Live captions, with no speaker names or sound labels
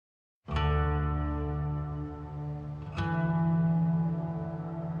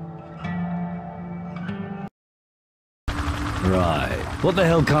Right. What the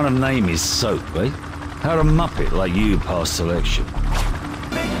hell kind of name is Soap, eh? How'd a muppet like you pass selection?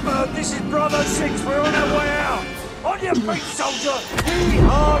 Big Bird, this is Bravo 6. We're on our way out. On your feet, soldier.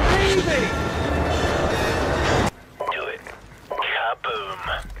 Hee-haw, leaving. Do it. Kaboom.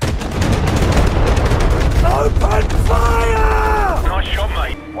 Open fire! Nice shot,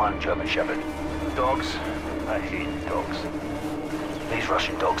 mate. One German Shepherd. Dogs are hidden dogs. These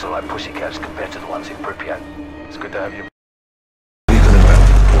Russian dogs are like pussycats compared to the ones in Pripyat. It's good to have you. Legal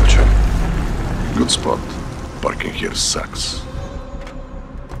invented Porcher. Good spot. Parking here sucks.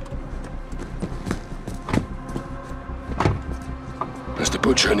 Mr.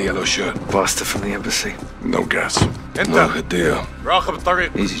 Butcher in the yellow shirt. Bastard from the embassy. No gas. No idea.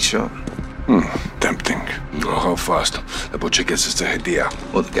 Easy shot. Tempting. Oh, how fast? The Butcher gets us to Hadia.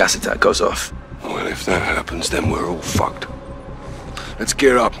 Well, the gas attack goes off. Well, if that happens, then we're all fucked. Let's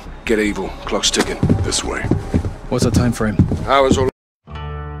gear up. Get evil. Clock's ticking. This way. What's the time frame? Hours all